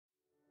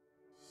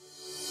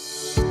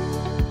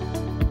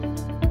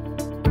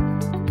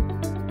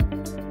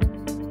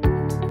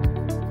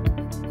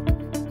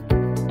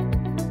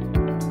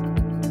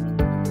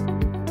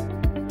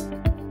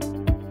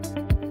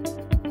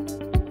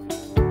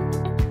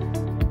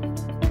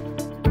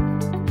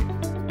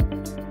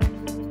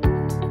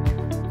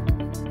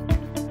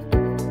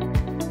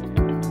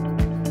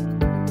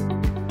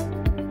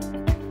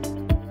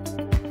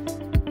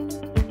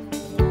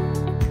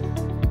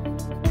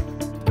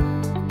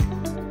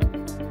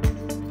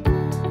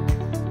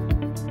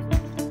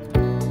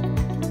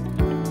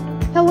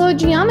Hello,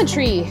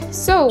 geometry.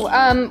 So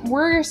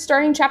we're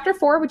starting chapter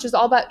 4, which is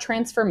all about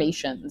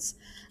transformations.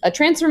 A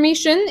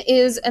transformation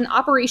is an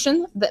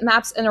operation that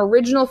maps an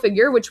original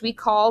figure, which we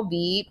call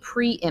the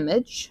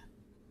pre-image,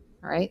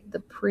 all right,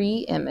 the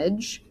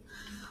pre-image,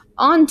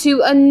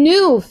 onto a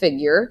new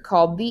figure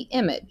called the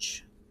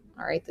image.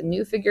 All right, the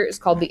new figure is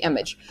called the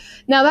image.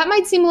 Now, that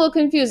might seem a little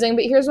confusing,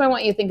 but here's what I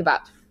want you to think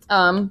about.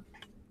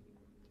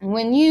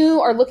 When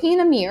you are looking in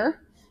a mirror,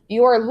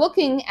 you are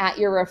looking at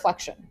your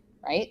reflection,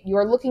 right? You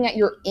are looking at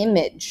your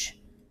image,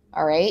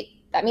 all right?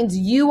 That means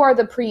you are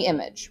the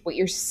pre-image. What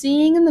you're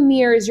seeing in the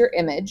mirror is your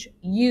image.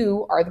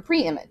 You are the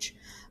pre-image.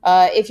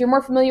 If you're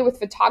more familiar with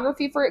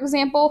photography, for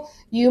example,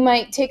 you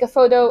might take a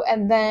photo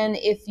and then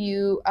if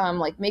you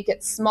like make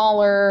it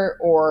smaller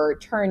or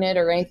turn it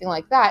or anything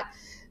like that,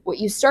 what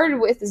you started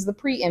with is the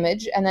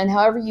pre-image, and then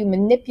however you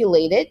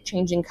manipulate it,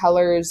 changing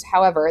colors,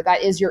 however,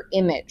 that is your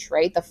image,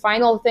 right? The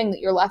final thing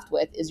that you're left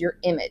with is your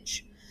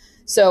image.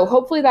 So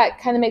hopefully that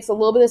kind of makes a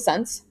little bit of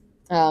sense.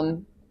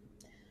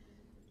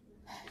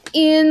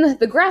 In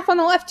the graph on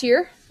the left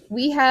here,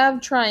 we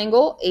have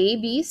triangle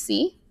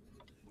ABC,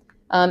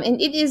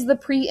 and it is the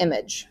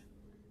pre-image,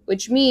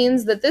 which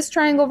means that this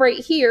triangle right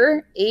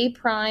here, A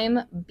prime,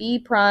 B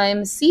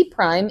prime, C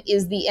prime,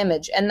 is the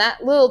image. And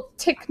that little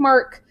tick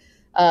mark,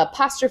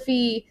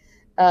 apostrophe,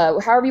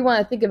 however you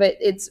want to think of it,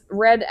 it's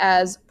read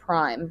as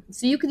prime.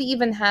 So you could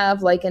even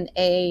have like an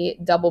A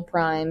double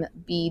prime,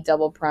 B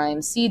double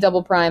prime, C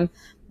double prime.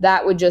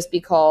 That would just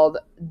be called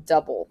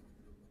double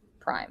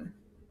prime.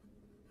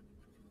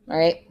 All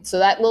right, so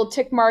that little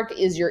tick mark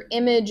is your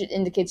image. It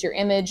indicates your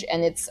image,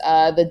 and it's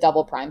the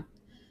double prime.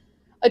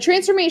 A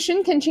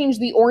transformation can change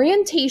the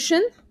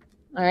orientation,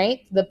 all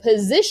right, the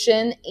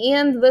position,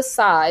 and the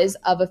size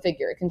of a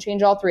figure. It can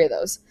change all three of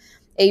those.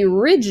 A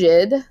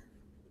rigid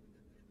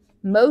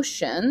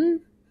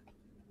motion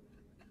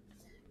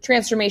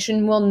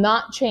transformation will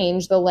not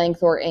change the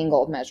length or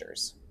angle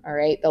measures. All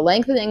right, the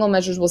length and angle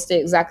measures will stay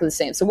exactly the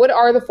same. So what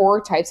are the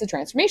 4 types of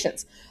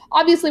transformations?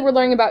 Obviously, we're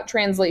learning about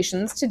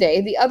translations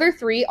today. The other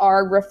 3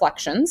 are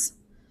reflections.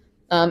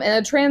 And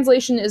a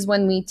translation is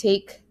when we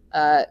take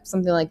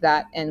something like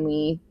that and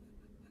we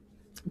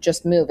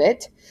just move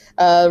it.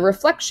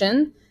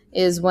 Reflection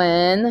is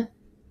when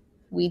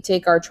we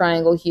take our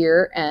triangle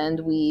here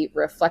and we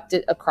reflect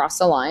it across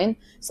a line.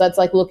 So that's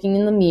like looking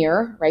in the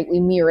mirror, right?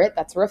 We mirror it,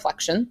 that's a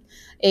reflection.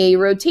 A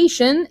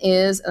rotation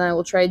is, and I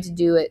will try to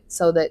do it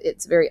so that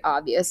it's very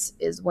obvious,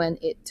 is when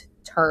it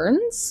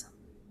turns.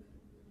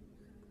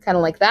 Kind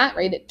of like that,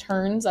 right? It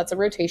turns, that's a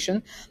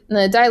rotation. And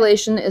the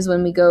dilation is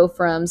when we go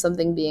from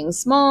something being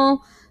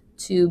small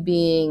to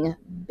being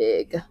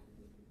big,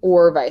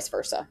 or vice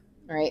versa.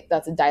 All right,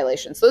 that's a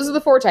dilation. So those are the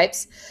 4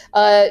 types.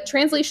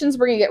 Translations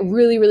we're going to get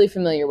really, really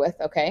familiar with,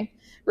 okay?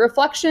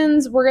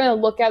 Reflections we're going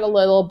to look at a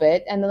little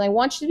bit, and then I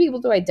want you to be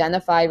able to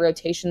identify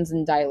rotations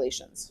and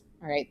dilations.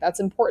 All right,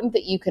 that's important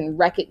that you can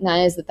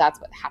recognize that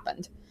that's what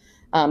happened.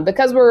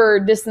 Because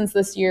we're distance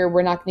this year,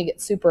 we're not going to get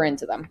super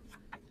into them.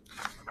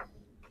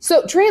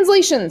 So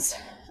translations.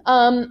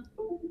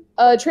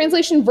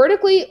 Translation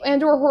vertically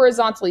and or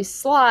horizontally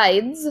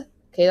slides.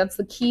 Okay, that's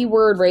the key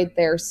word right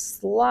there,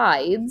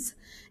 slides.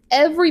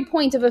 Every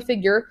point of a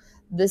figure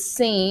the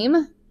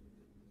same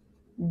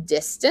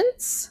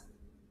distance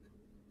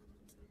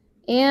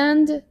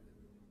and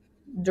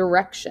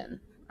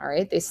direction. All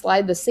right, they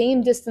slide the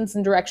same distance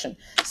and direction.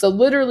 So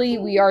literally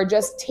we are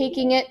just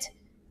taking it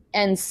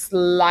and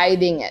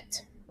sliding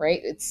it,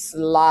 right? It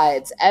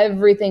slides.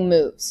 Everything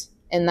moves.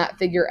 In that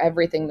figure,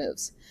 everything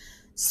moves.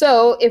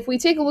 So if we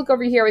take a look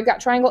over here, we've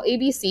got triangle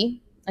ABC,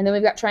 and then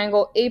we've got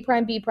triangle A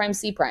prime, B prime,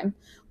 C prime.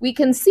 We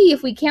can see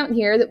if we count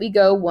here that we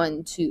go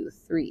 1, 2,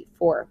 3,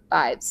 4,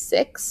 5,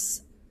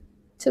 6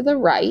 to the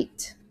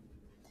right.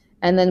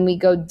 And then we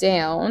go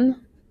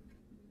down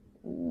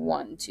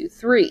 1, 2,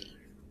 3.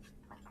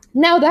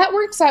 Now that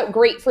works out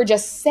great for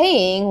just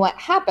saying what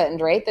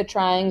happened, right? The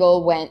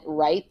triangle went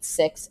right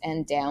 6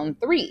 and down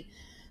 3.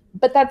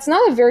 But that's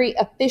not a very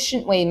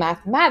efficient way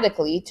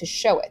mathematically to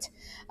show it.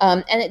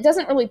 And it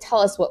doesn't really tell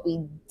us what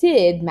we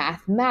did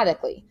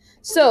mathematically.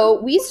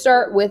 So we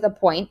start with a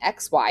point,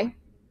 XY,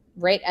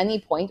 right? Any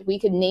point. We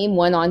could name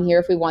one on here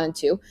if we wanted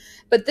to.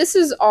 But this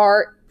is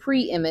our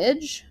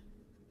pre-image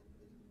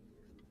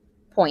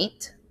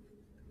point.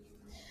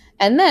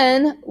 And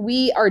then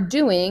we are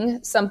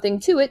doing something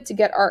to it to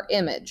get our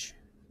image,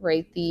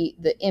 right?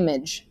 The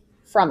image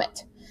from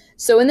it.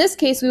 So in this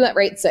case, we went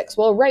right 6.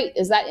 Well, right,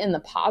 is that in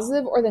the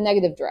positive or the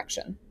negative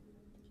direction?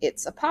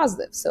 It's a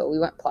positive, so we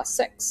went plus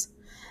 6.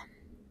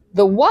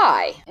 The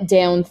y,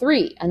 down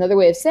 3. Another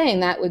way of saying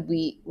that would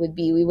be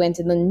we went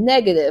in the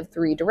negative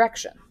 3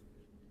 direction.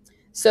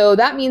 So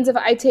that means if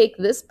I take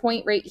this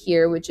point right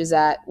here, which is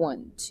at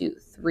 1, 2,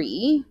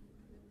 3,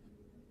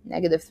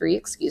 negative 3,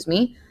 excuse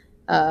me,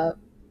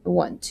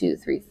 1, 2,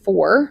 3,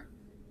 4.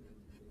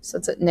 So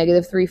it's at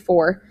negative 3,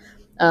 4.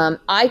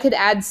 I could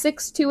add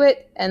 6 to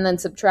it and then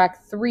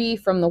subtract 3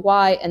 from the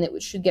y, and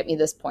it should get me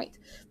this point.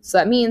 So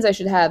that means I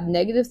should have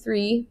negative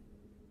 3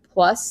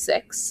 plus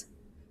 6,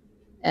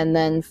 and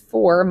then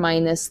 4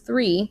 minus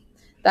 3.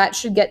 that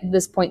should get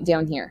this point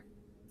down here.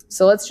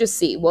 So let's just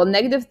see. Well,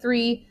 negative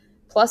 3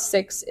 plus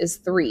 6 is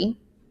 3.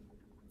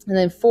 And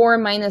then 4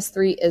 minus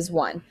 3 is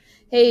 1.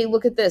 Hey,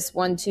 look at this.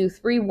 1, 2,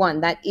 3,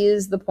 1. That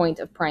is the point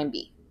of prime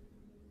B.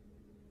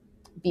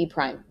 B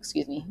prime,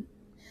 excuse me.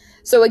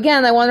 So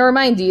again, I want to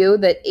remind you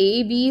that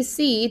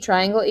ABC,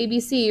 triangle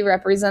ABC,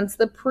 represents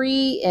the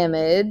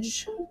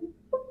pre-image.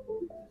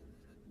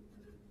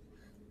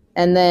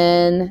 And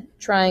then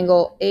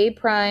triangle A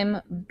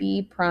prime,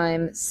 B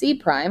prime, C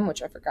prime,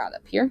 which I forgot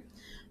up here,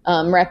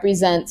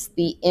 represents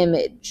the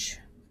image.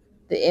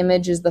 The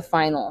image is the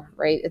final,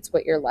 right? It's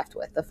what you're left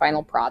with, the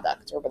final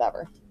product or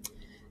whatever.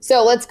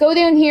 So let's go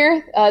down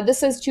here. This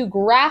says to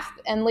graph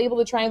and label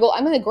the triangle.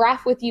 I'm going to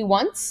graph with you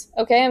once,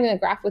 okay? I'm going to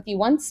graph with you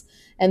once,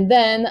 and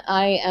then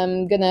I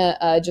am going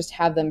to just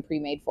have them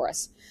pre-made for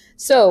us.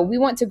 So we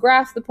want to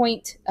graph the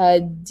point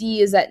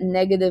D is at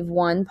negative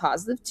 1,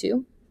 positive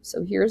 2.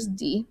 So here's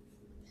D.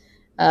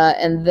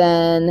 And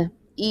then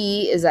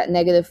E is at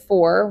negative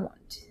 4, 1,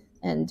 2,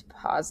 and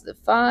positive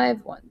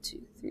 5. 1,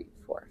 2, 3,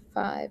 4,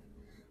 5.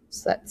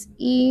 So that's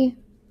E.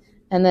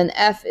 And then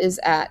F is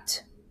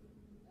at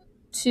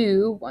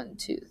 2, 1,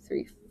 2,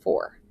 3,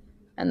 4.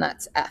 And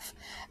that's F.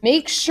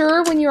 Make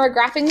sure when you are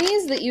graphing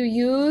these that you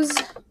use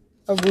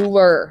a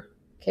ruler.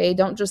 Okay,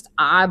 don't just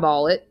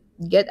eyeball it.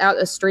 Get out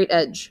a straight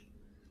edge.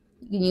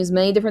 You can use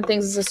many different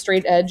things as a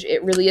straight edge.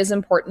 It really is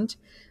important.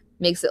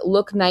 Makes it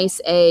look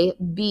nice, A.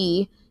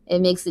 B, it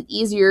makes it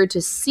easier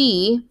to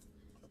see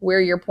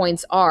where your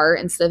points are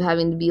instead of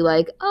having to be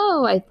like,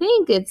 oh, I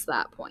think it's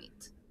that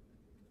point.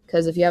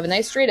 Because if you have a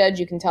nice straight edge,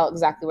 you can tell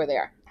exactly where they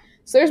are.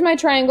 So there's my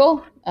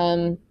triangle,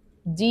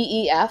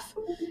 DEF,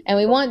 and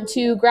we want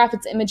to graph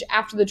its image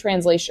after the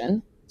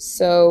translation.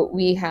 So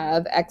we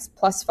have x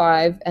plus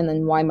 5 and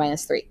then y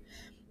minus 3.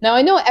 Now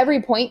I know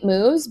every point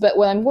moves, but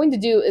what I'm going to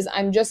do is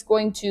I'm just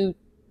going to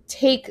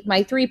take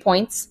my 3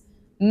 points,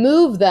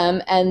 move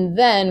them, and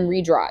then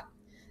redraw it.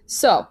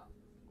 So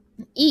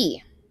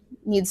E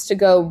needs to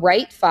go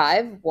right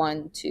 5,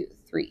 1, 2,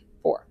 3,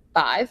 4,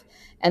 5,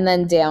 and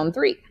then down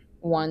 3,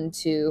 1,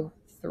 2,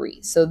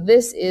 3. So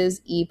this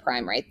is E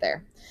prime right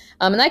there.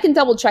 And I can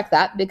double check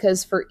that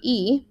because for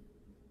E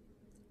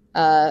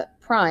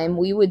prime,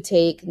 we would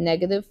take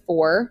negative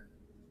 4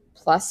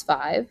 plus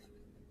 5,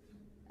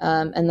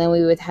 and then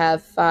we would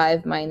have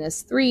 5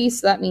 minus 3.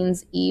 So that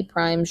means E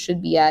prime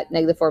should be at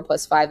negative 4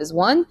 plus 5 is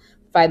 1.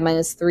 5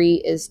 minus 3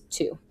 is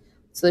 2.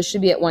 So this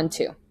should be at 1,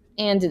 2.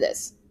 And it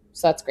is.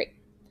 So that's great.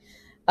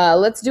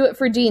 Let's do it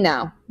for D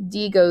now.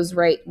 D goes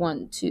right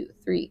 1, 2,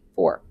 3,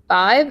 4,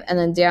 5, and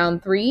then down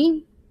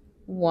 3,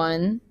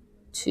 1,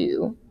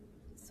 2,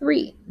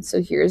 3.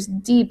 So here's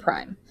D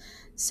prime.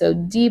 So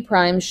D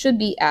prime should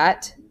be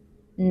at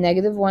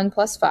negative 1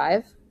 plus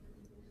 5,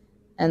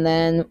 and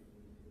then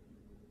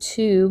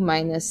 2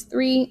 minus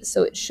 3.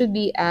 So it should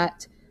be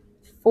at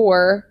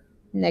 4,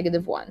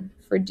 negative 1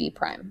 for D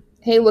prime.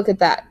 Hey, look at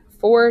that.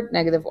 4,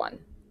 negative 1.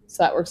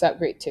 So that works out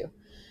great too.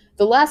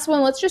 The last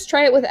one, let's just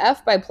try it with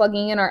F by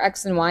plugging in our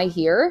X and Y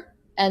here,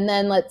 and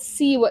then let's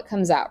see what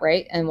comes out,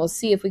 right? And we'll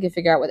see if we can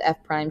figure out what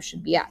F prime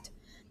should be at.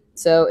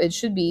 So it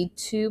should be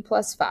 2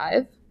 plus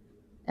 5,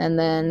 and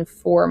then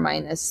 4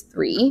 minus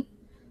 3.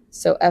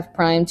 So F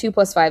prime, 2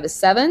 plus 5 is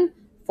 7,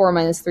 4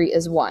 minus 3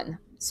 is 1.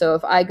 So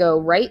if I go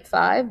right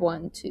 5,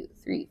 1, 2,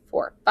 3,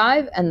 4,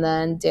 5, and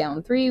then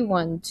down 3,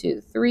 1,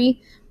 2,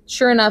 3,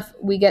 sure enough,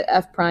 we get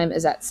F prime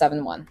is at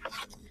 7, 1.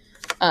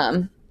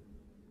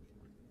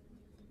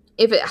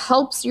 If it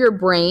helps your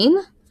brain,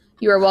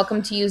 you are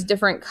welcome to use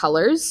different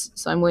colors.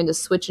 So I'm going to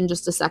switch in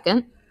just a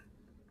second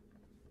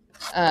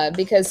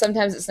because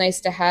sometimes it's nice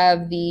to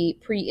have the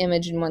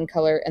pre-image in one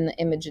color and the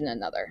image in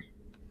another.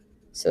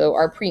 So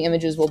our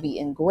pre-images will be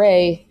in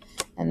gray,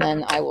 and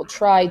then I will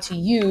try to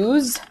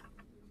use,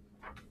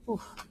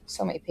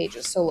 so many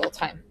pages, so little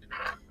time,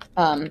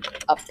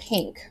 a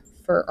pink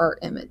for our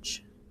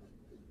image.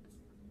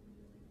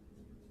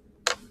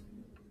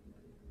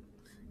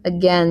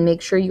 Again,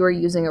 make sure you are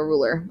using a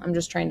ruler. I'm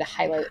just trying to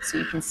highlight it so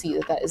you can see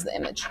that that is the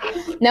image.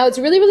 Now, it's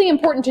really, really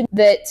important to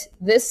that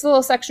this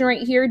little section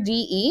right here,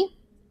 DE,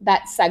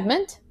 that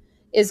segment,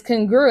 is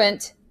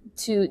congruent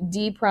to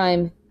D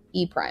prime,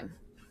 E prime.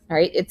 All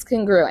right, it's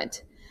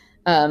congruent.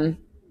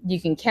 You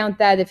can count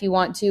that if you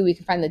want to. We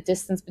can find the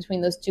distance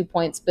between those 2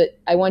 points. But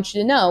I want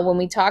you to know when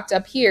we talked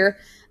up here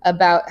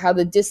about how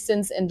the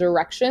distance and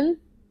direction,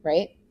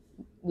 right?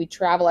 We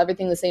travel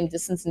everything the same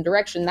distance and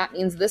direction. That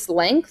means this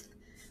length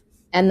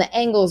and the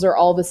angles are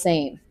all the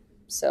same.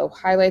 So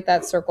highlight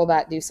that, circle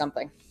that, do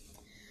something.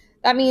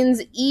 That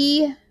means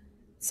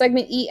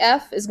segment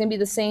EF is going to be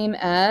the same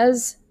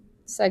as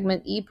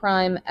segment E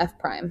prime, F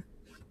prime.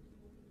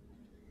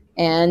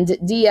 And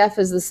DF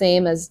is the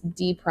same as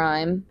D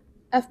prime,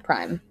 F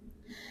prime.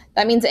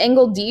 That means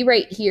angle D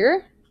right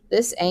here,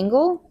 this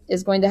angle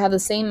is going to have the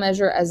same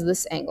measure as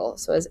this angle,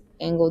 so as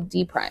angle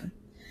D prime.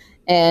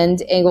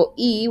 And angle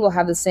E will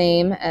have the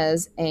same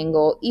as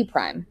angle E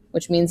prime,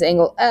 which means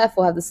angle F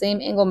will have the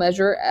same angle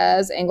measure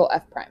as angle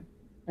F prime.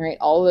 All right,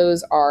 all of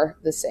those are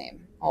the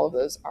same. All of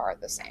those are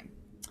the same.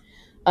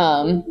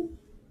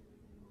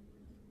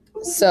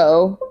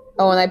 So,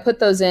 oh, and I put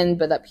those in,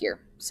 but up here.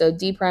 So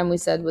D prime we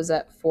said was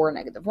at 4,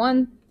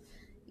 -1.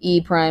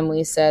 E prime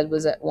we said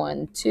was at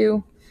 1,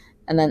 2.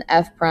 And then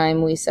F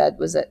prime we said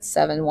was at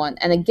 7, 1.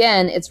 And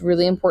again, it's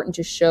really important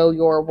to show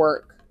your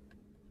work.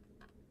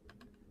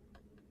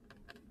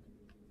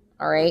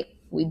 All right,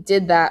 we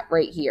did that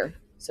right here.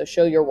 So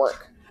show your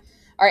work.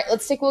 All right,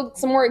 let's take a look at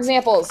some more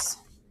examples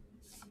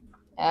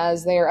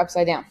as they are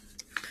upside down.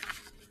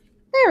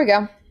 There we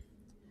go.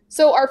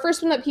 So our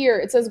first one up here,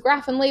 it says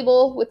graph and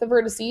label with the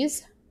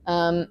vertices,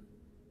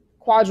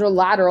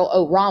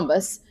 quadrilateral,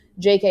 rhombus,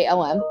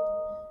 JKLM,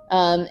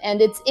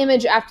 and its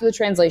image after the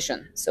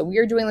translation. So we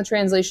are doing the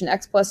translation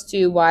x plus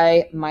 2,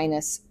 y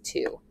minus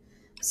 2.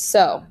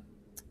 So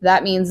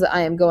that means that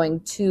I am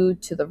going 2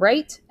 to the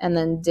right and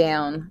then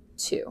down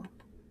 2.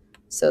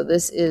 So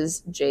this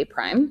is J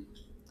prime.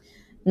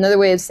 Another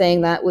way of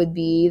saying that would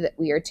be that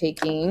we are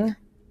taking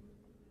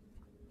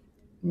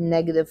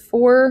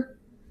 -4,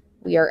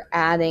 we are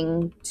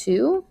adding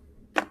 2,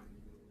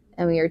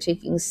 and we are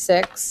taking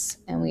 6,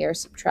 and we are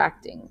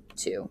subtracting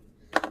 2.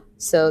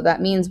 So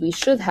that means we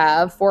should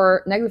have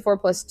 -4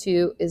 plus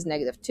 2 is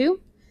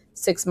 -2.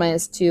 6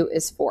 minus 2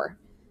 is 4.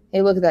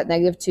 Hey, look at that,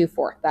 -2,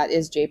 4. That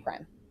is J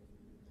prime.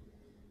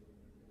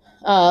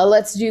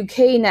 Let's do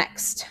K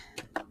next.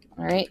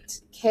 All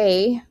right,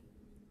 K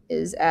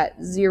is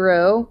at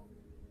 0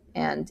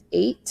 and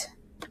 8.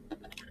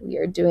 We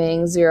are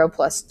doing 0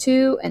 plus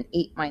 2 and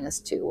 8 minus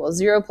 2. Well,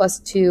 0 plus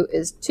 2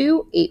 is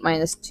 2, 8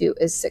 minus 2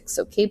 is 6.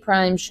 So K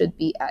prime should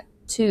be at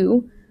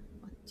 2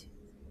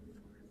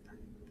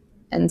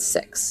 and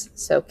 6.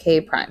 So K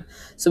prime.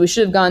 So we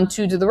should have gone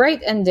 2 to the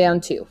right and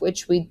down 2,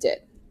 which we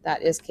did.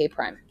 That is K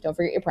prime. Don't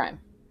forget your prime.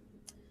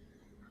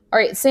 All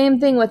right, same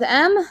thing with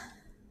M.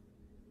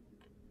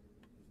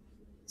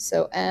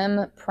 So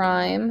M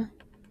prime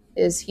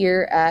is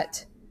here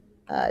at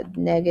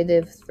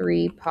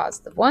 -3,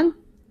 +1.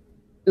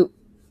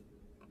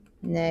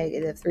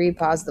 -3,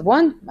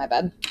 +1, my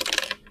bad.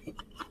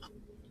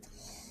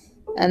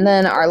 And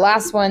then our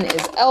last one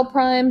is L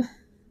prime.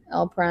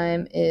 L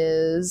prime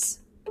is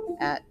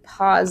at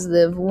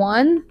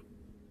 +1,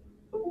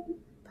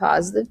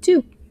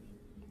 +2.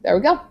 There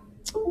we go.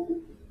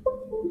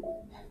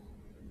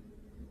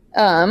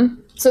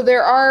 So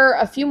there are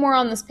a few more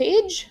on this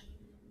page.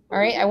 All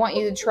right, I want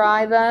you to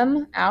try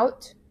them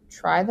out.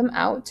 Try them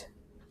out.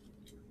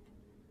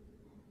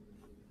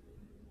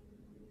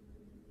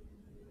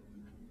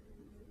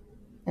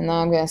 And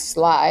now I'm going to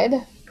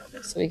slide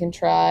so we can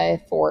try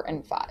 4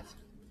 and 5.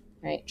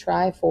 All right,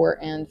 try 4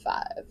 and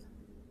 5.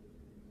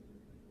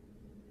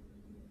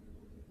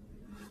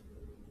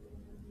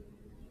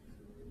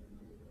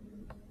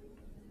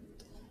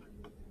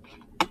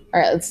 All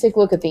right, let's take a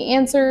look at the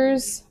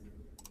answers,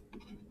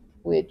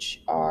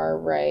 which are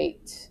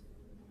right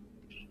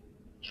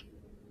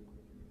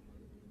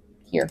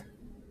here.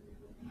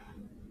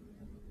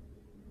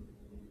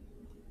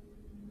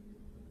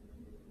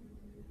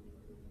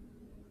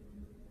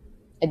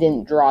 I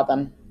didn't draw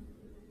them,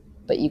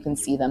 but you can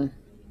see them.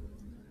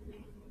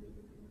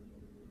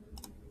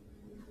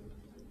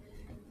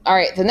 All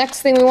right, the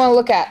next thing we want to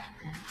look at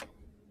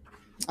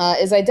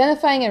is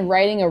identifying and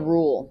writing a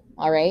rule.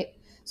 All right,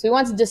 so we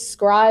want to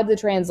describe the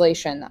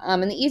translation.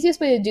 And the easiest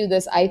way to do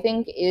this, I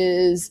think,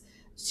 is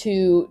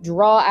to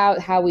draw out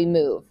how we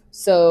move.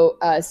 So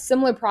a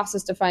similar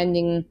process to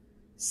finding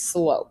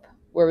slope,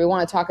 where we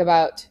want to talk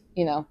about,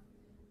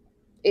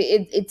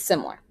 it's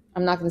similar.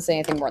 I'm not going to say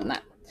anything more than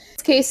that. In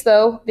this case,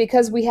 though,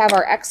 because we have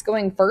our x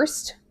going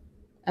first,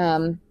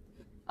 I'm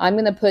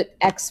going to put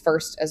x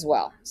first as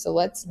well. So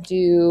let's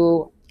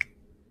do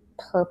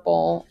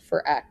purple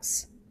for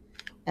x,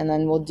 and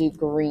then we'll do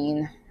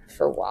green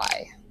for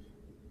y.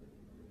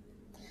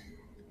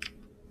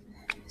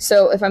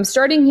 So if I'm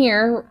starting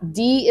here,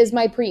 D is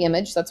my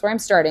pre-image. So that's where I'm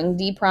starting.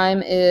 D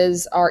prime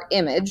is our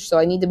image. So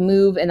I need to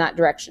move in that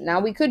direction. Now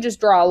we could just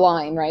draw a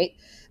line, right?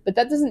 But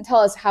that doesn't tell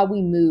us how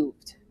we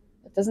moved.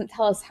 It doesn't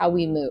tell us how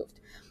we moved.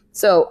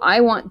 So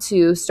I want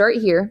to start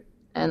here,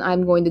 and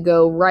I'm going to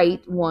go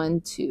right 1,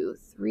 2,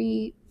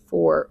 3,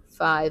 4,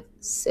 5,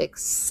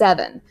 6,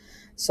 7.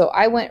 So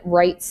I went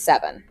right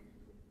 7.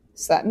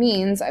 So that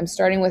means I'm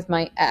starting with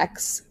my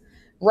x.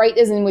 Right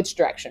is in which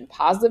direction?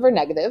 Positive or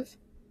negative?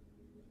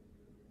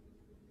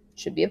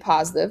 Should be a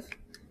positive.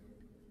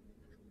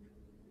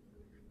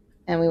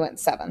 And we went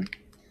 7.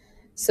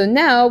 So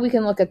now we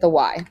can look at the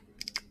y.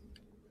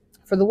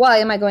 For the y,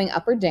 am I going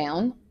up or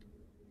down?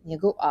 You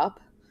go up.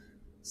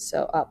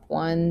 So up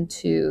 1,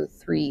 2,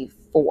 3,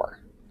 4.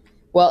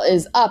 Well,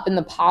 is up in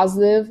the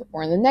positive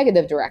or in the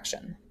negative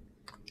direction?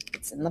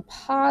 It's in the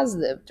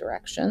positive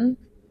direction,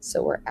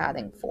 so we're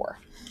adding 4.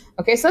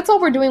 Okay, so that's all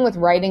we're doing with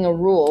writing a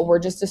rule. We're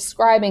just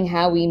describing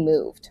how we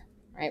moved,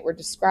 right? We're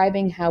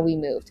describing how we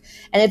moved.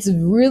 And it's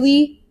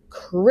really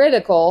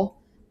critical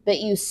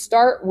that you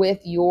start with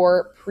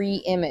your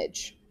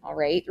pre-image, all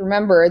right?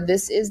 Remember,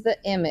 this is the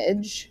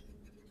image,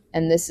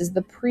 and this is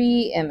the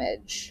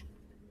pre-image.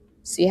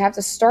 So you have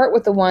to start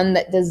with the one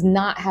that does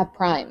not have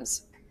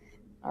primes.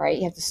 All right,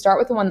 you have to start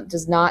with the one that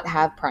does not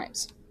have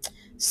primes.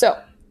 So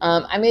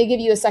I'm going to give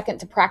you a second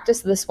to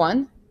practice this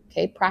one.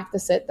 Okay,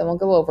 practice it, then we'll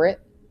go over it.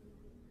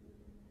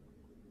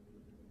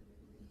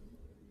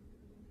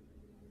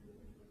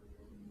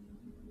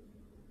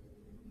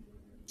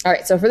 All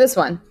right, so for this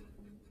one,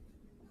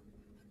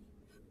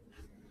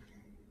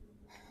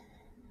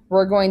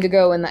 we're going to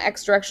go in the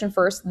X direction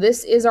first.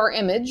 This is our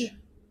image.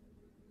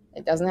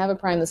 It doesn't have a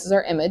prime. This is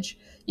our image.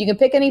 You can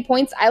pick any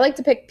points. I like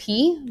to pick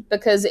P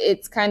because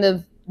it's kind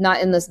of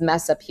not in this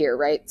mess up here,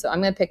 right? So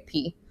I'm going to pick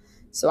P.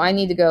 So I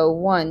need to go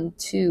 1,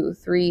 2,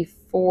 3,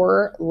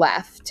 4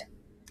 left.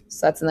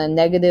 So that's in the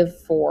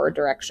 -4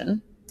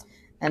 direction.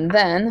 And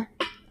then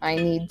I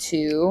need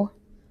to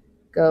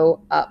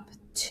go up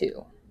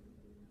 2.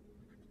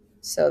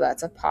 So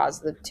that's a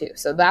 +2.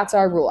 So that's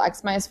our rule,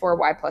 X - 4,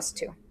 Y +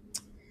 2.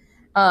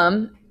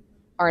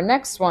 Our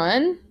next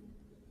one,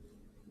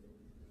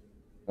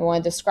 we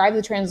want to describe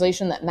the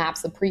translation that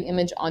maps the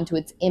pre-image onto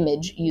its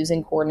image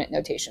using coordinate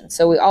notation.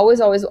 So we always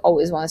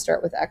want to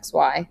start with X,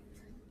 Y,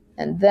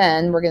 and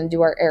then we're going to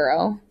do our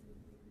arrow.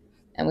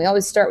 And we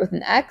always start with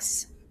an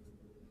X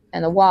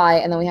and a Y,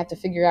 and then we have to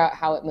figure out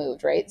how it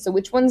moved, right? So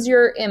which one's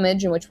your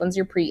image and which one's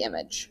your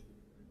pre-image?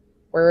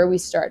 Where are we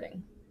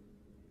starting?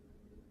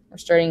 We're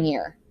starting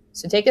here.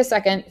 So take a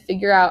second,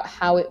 figure out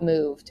how it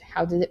moved.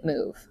 How did it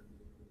move?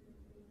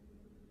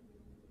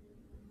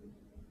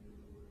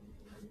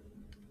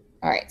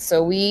 All right,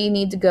 so we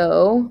need to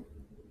go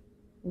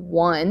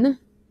 1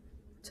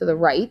 to the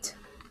right,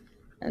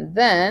 and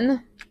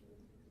then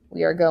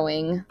we are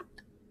going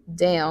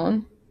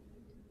down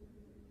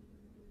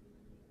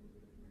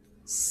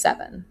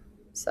 7.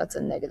 So that's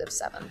a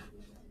 -7.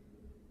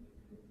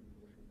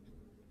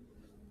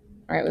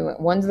 All right, we went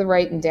 1 to the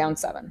right and down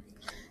 7.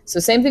 So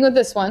same thing with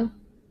this one.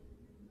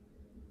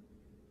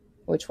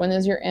 Which one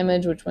is your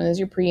image? Which one is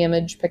your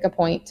pre-image? Pick a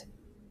point.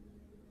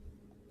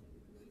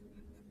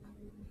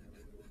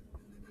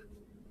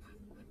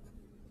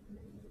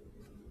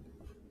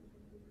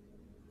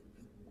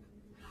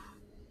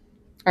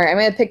 All right, I'm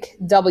going to pick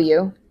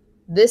W.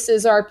 This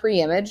is our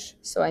pre-image,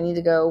 so I need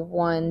to go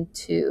 1,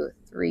 2,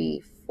 3,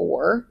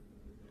 4.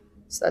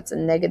 So that's a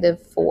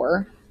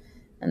 -4.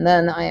 And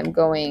then I am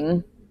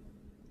going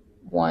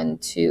 1,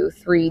 2,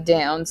 3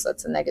 down, so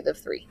that's a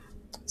 -3.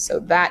 So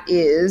that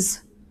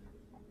is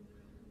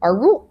our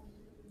rule.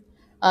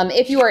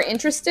 If you are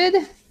interested,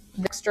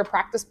 the extra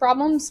practice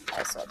problems,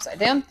 also upside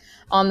down,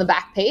 on the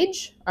back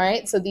page. All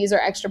right, so these are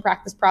extra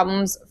practice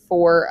problems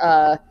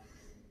for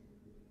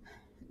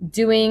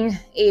doing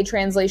a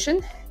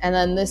translation, and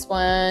then this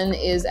one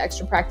is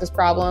extra practice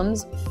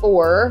problems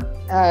for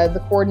the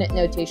coordinate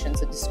notation,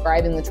 so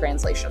describing the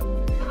translation.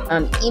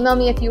 Email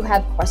me if you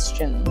have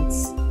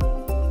questions.